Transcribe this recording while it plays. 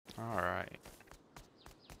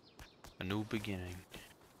A new beginning.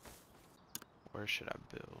 Where should I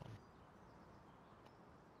build?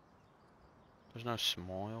 There's no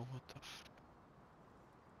small. What the f...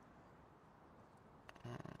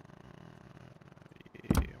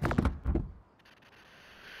 yeah.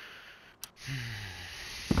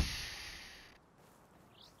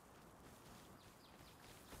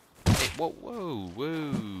 Hey, whoa, whoa,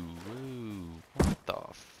 whoa, whoa. What the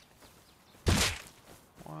f...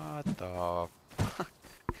 What the f...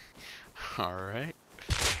 Alright.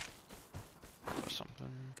 Something.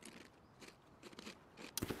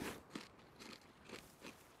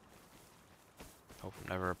 Hope I'm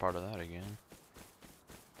never a part of that again.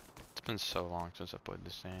 It's been so long since I played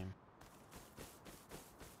this game.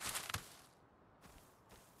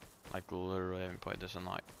 Like literally I haven't played this in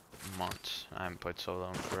like months. I haven't played solo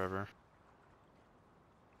in forever.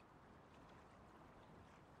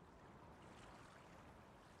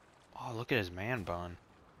 Oh, look at his man bun.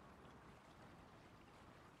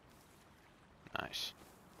 Nice.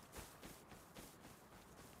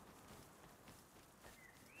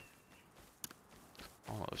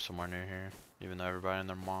 I'll live somewhere near here, even though everybody and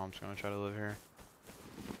their mom's gonna try to live here.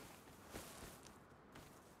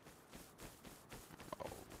 Oh.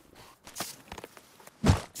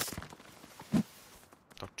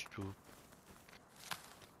 Don't you...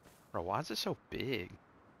 Bro, why is it so big?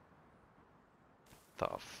 The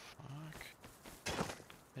fuck?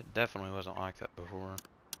 It definitely wasn't like that before.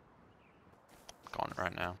 Calling it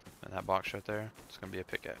right now. And that box right there, it's gonna be a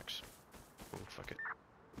pickaxe. Oh, fuck it.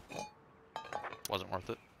 Wasn't worth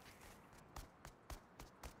it.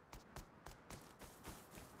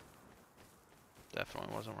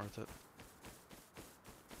 Definitely wasn't worth it.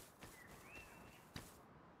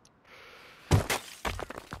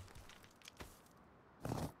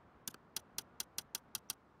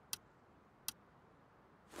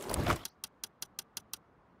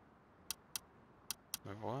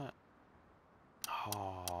 Wait, what?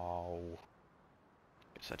 Oh.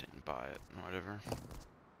 Guess I didn't buy it. Whatever.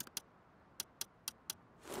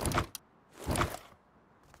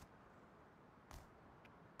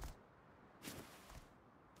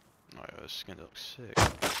 Oh, yeah, this skin looks sick.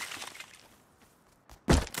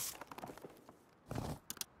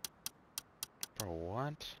 Bro,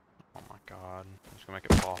 what? Oh my god. I'm just gonna make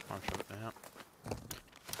it fall. How much of it? Yeah.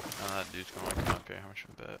 That dude's gonna come up here. How much of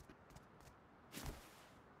a bet?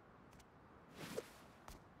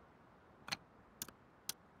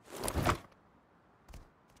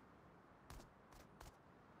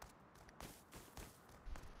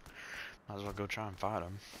 Might as well go try and fight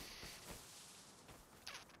him.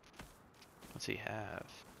 What's he have?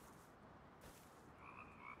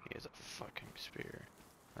 He has a fucking spear.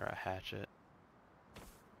 Or a hatchet.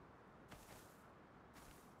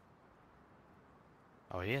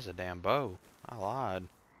 Oh, he has a damn bow. I lied.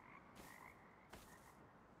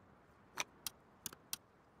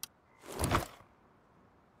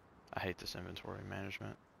 I hate this inventory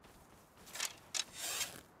management.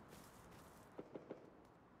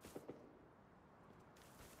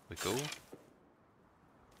 We cool?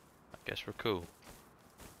 I guess we're cool.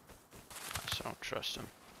 I just don't trust him.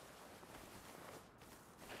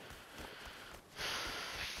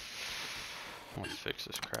 Let's fix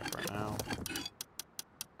this crap right now.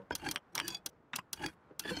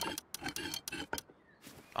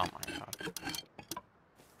 Oh my god.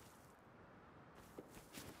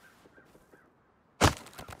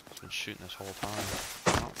 He's been shooting this whole time.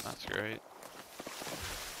 Oh, that's great.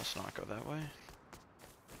 Let's not go that way.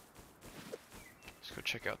 Let's go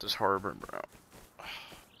check out this harbor, bro.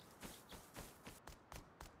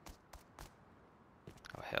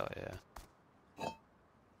 Oh, hell yeah.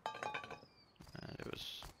 And it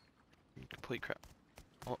was complete crap.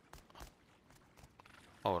 Oh.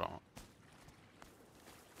 Hold on.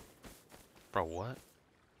 Bro, what?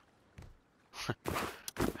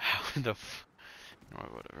 How the f... No,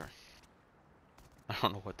 whatever. I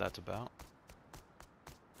don't know what that's about.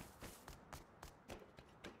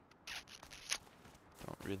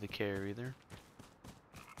 Don't really care either.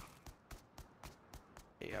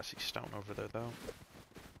 Hey, I see stone over there though.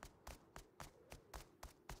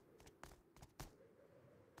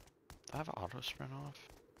 Do I have auto sprint off?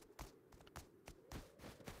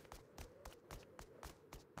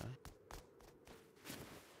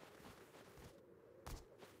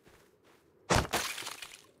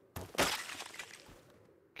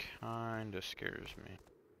 Kinda scares me.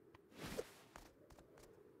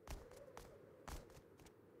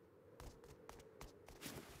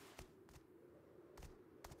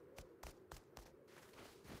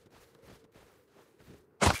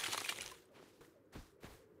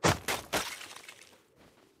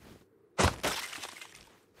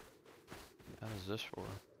 What is this for?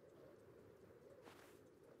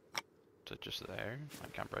 Is it just there? I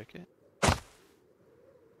can't break it?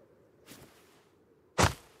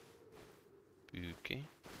 Okay.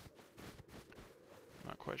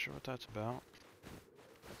 Not quite sure what that's about.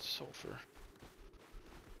 That's sulfur.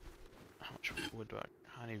 How much wood do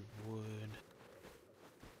I need wood.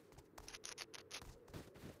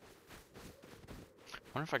 I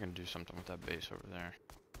wonder if I can do something with that base over there.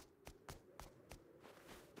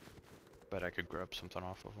 Bet I could grab something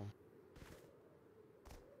off of them.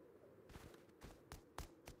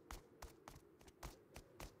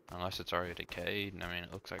 Unless it's already decayed. I mean,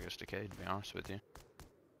 it looks like it's decayed, to be honest with you.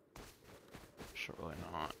 Surely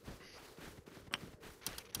not.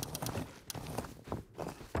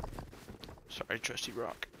 Sorry, trusty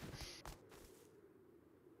rock.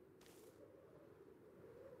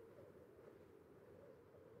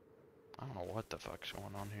 I don't know what the fuck's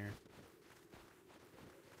going on here.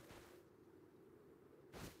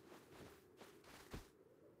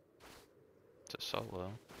 It's a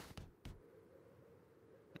solo.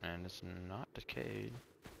 And it's not decayed.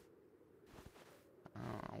 I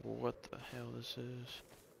don't know what the hell this is.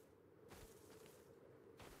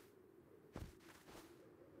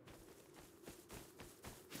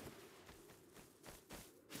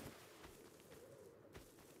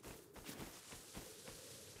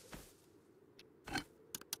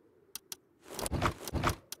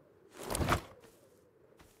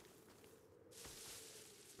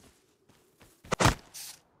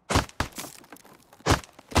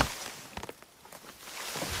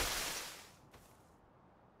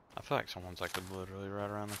 I feel like someone's like literally right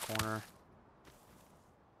around the corner.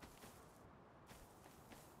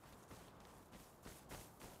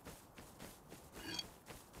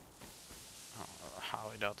 I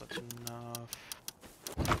highly doubt that's enough.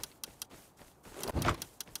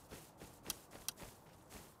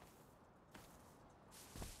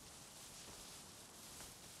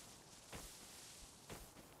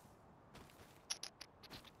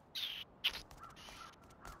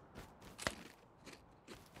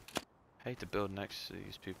 I hate to build next to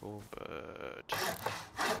these people, but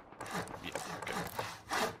yeah, okay.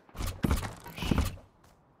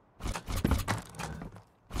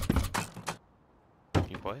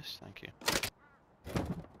 New place, thank you.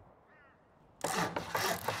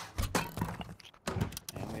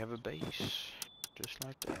 And we have a base, just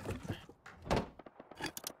like that.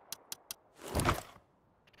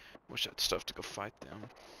 Wish I had stuff to go fight them.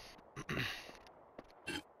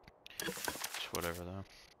 It's whatever though.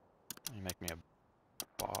 You make me a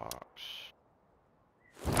box.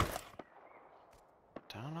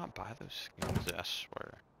 Did I not buy those skins? I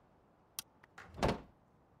swear.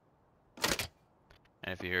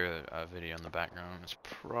 And if you hear a video in the background, it's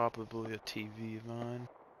probably a TV of mine.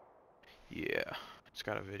 Yeah, it's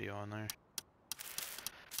got a video on there.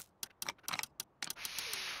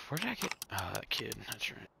 Where did I get? Oh, that kid.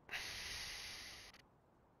 That's right.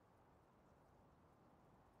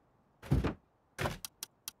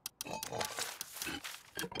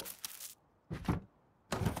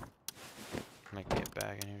 Make me a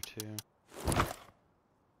bag in here too.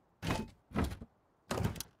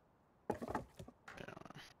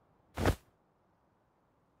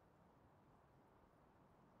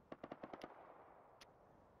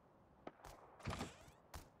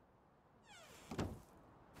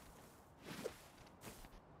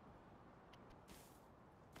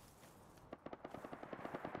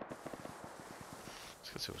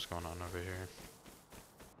 Let's see what's going on over here.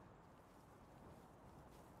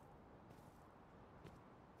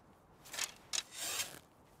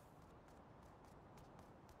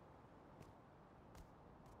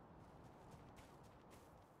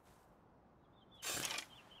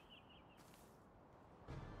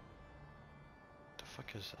 What the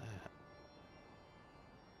fuck is that?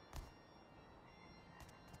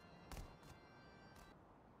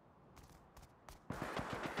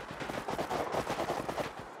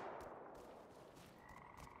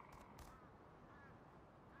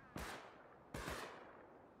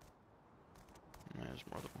 There's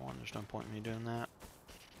more than one. There's no point in me doing that.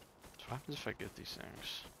 So what happens if I get these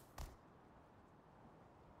things?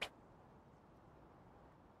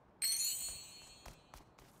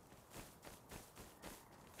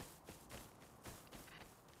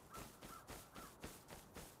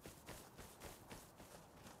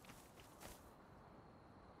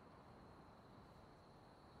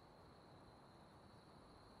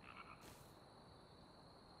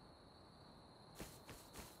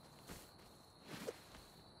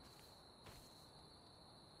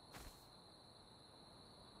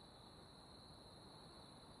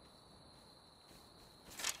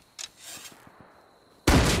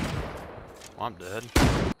 I'm dead.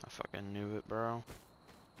 I fucking knew it, bro.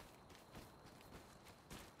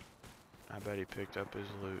 I bet he picked up his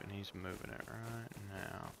loot and he's moving it right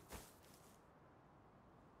now.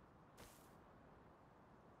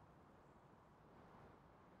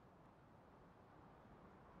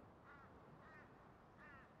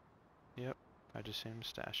 Yep, I just seen him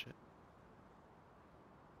stash it.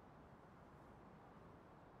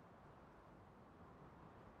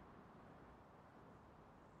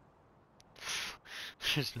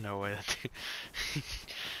 There's no way that dude.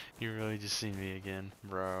 You really just seen me again,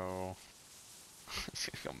 bro. He's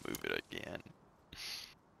gonna move it again.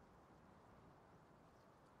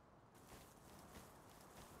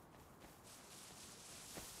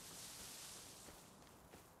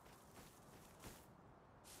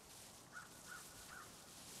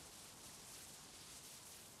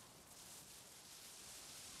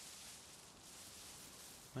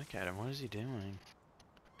 Look at him, what is he doing?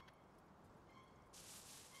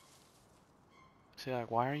 See,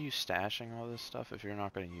 like, why are you stashing all this stuff if you're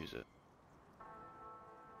not gonna use it?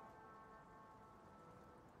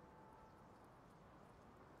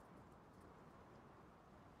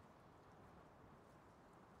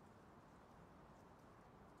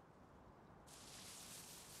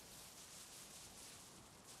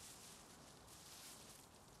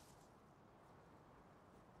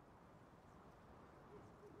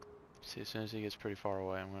 See, as soon as he gets pretty far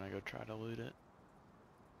away, I'm gonna go try to loot it.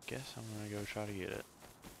 Guess I'm gonna go try to get it.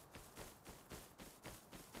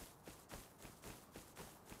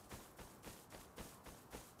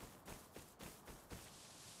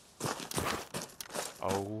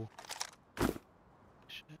 Oh.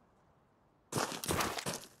 Shit.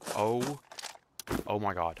 Oh. Oh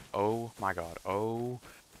my god. Oh my god. Oh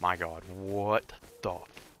my god. What the f-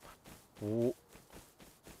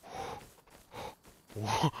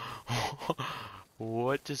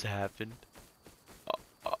 What just happened?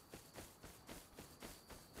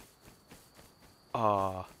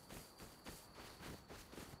 Uh,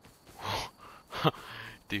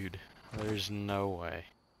 dude, there's no way.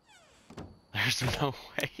 There's no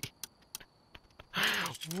way.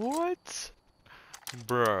 What?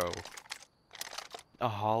 Bro. A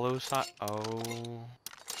hollow side? Oh.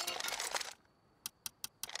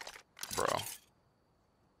 Bro.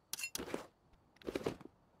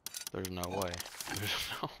 There's no way. There's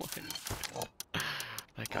no way.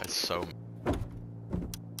 That guy's so...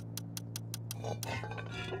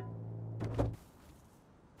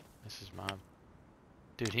 This is my...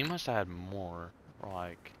 Dude, he must have had more,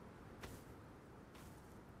 like...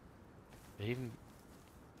 He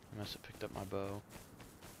must have picked up my bow.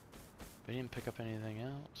 But he didn't pick up anything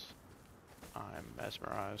else. I'm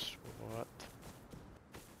mesmerized. What?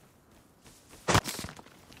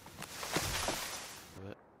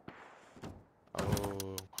 What?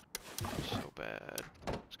 Oh, so bad.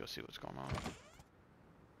 Let's go see what's going on.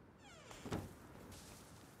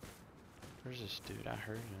 Where's this dude? I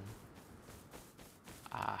heard him.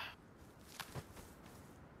 Ah.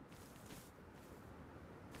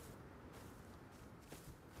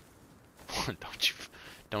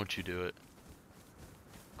 Don't you do it.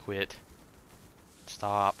 Quit.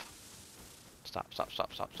 Stop. Stop.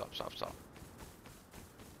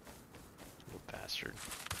 Little bastard.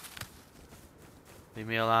 Leave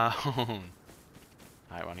me alone.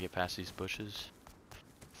 Alright, wanna get past these bushes?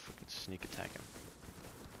 Freaking sneak attack him.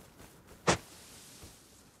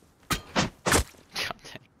 God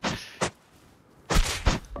dang.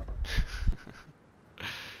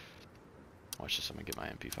 Watch this, I'm gonna get my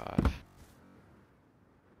MP5.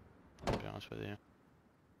 I'll be honest with you.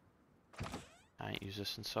 I ain't used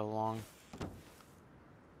this in so long.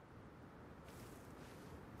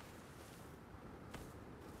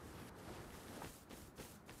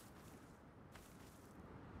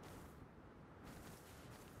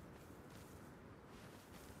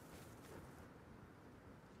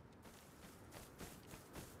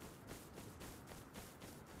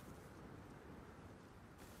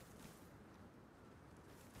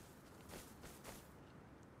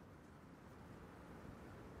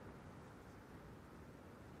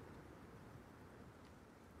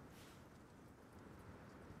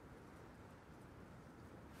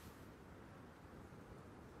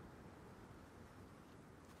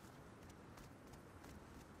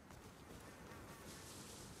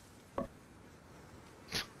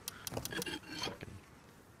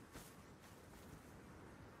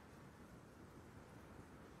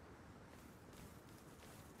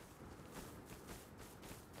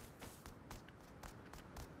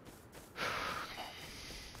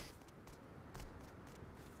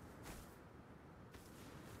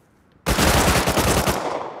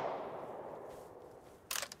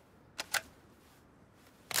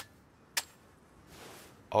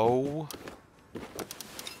 Oh.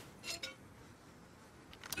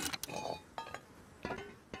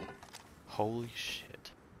 Holy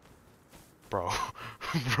shit. Bro.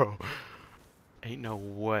 Bro. Ain't no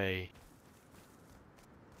way.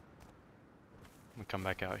 I'm gonna come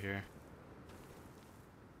back out here.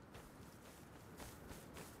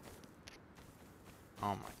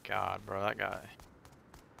 Oh my god, bro. That guy.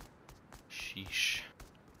 Sheesh.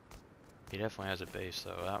 He definitely has a base,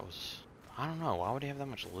 though. That was... I don't know. Why would he have that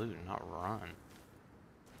much loot and not run?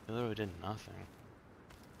 He literally did nothing.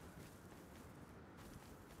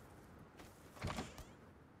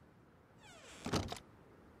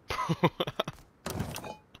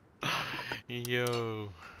 Yo.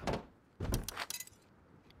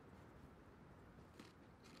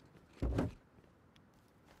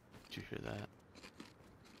 Did you hear that?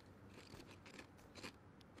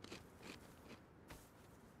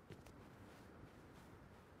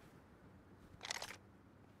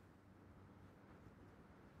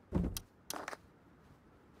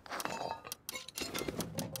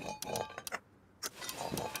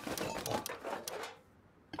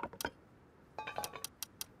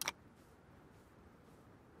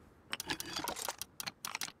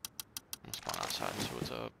 Let's spawn outside and see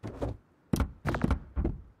what's up.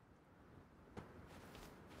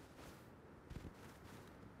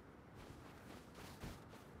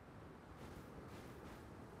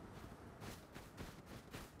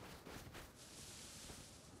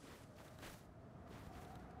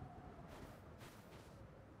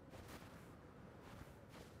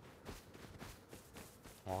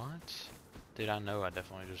 What? Dude, I know I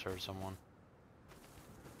definitely just heard someone.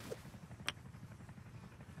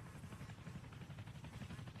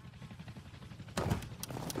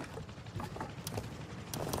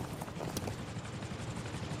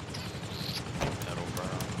 Metal, bro.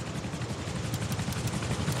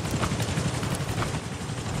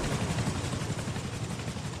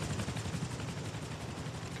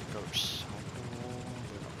 Could go recycle.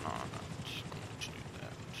 No, I'm not just going to do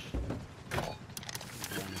that.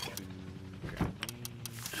 I'm going to grab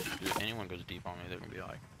these. Dude, if anyone goes deep on me, they're gonna be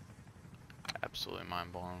like absolutely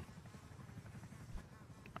mind blown.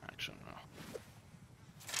 Actually, no.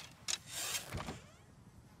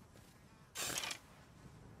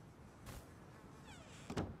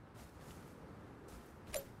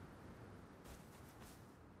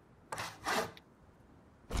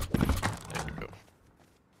 There we go.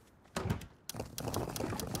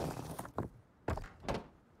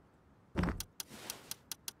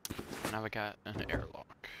 Now we got an airlock.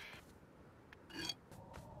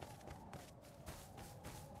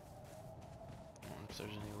 I wonder if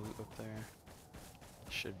there's any loot up there.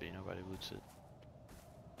 Should be, nobody loots it.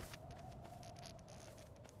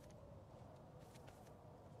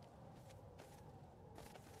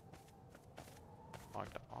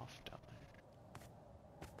 Logged off down there.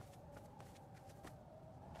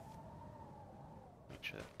 Make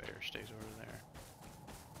sure that bear stays over there.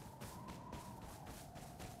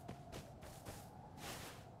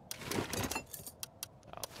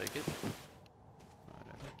 I'll take it.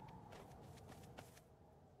 Whatever.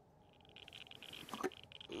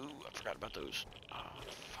 Ooh, I forgot about those. Ah,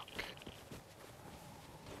 fuck.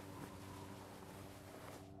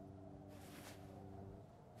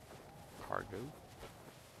 Cargo.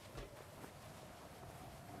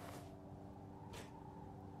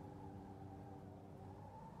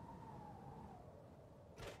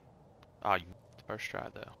 Ah, you first try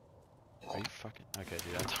though. Are you fucking okay,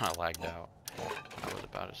 dude? I thought I lagged out. I was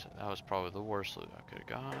about to say that was probably the worst loot I could have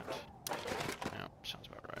got. Yeah, sounds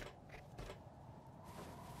about right.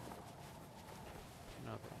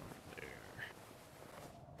 Another one right there.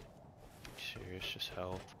 Serious, just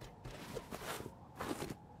health.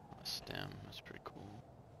 A stem, that's pretty cool.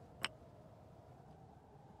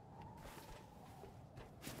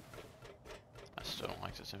 I still don't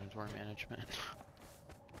like this inventory management.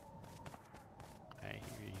 I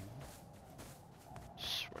hear you.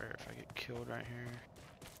 Swear if I get killed right here.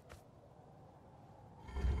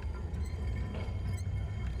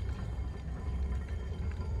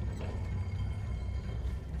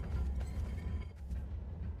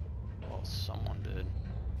 Well, someone did.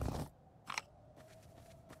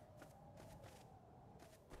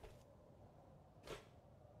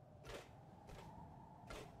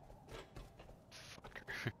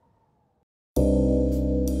 Fucker.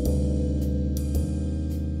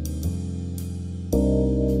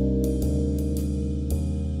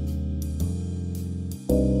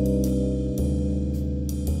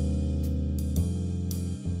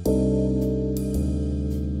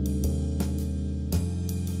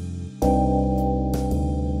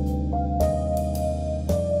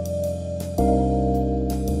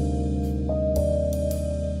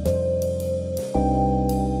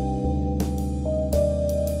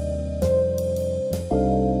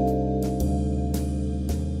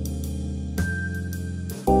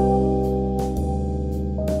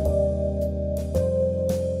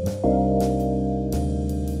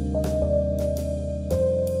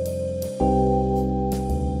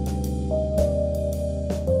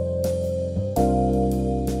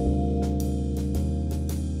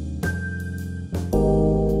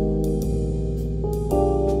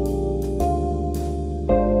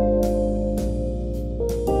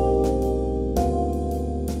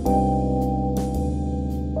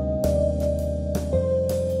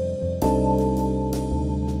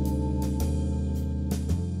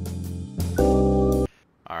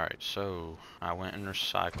 I went and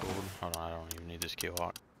recycled. Hold on, I don't even need this key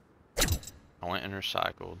lock. I went and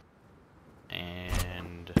recycled,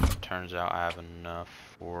 and turns out I have enough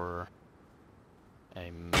for a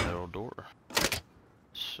metal door.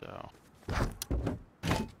 So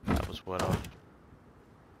that was what I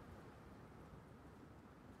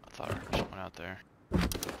thought I heard someone out there.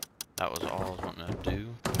 That was all I was wanting to do,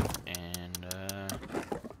 and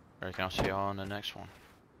I reckon I'll see y'all in the next one.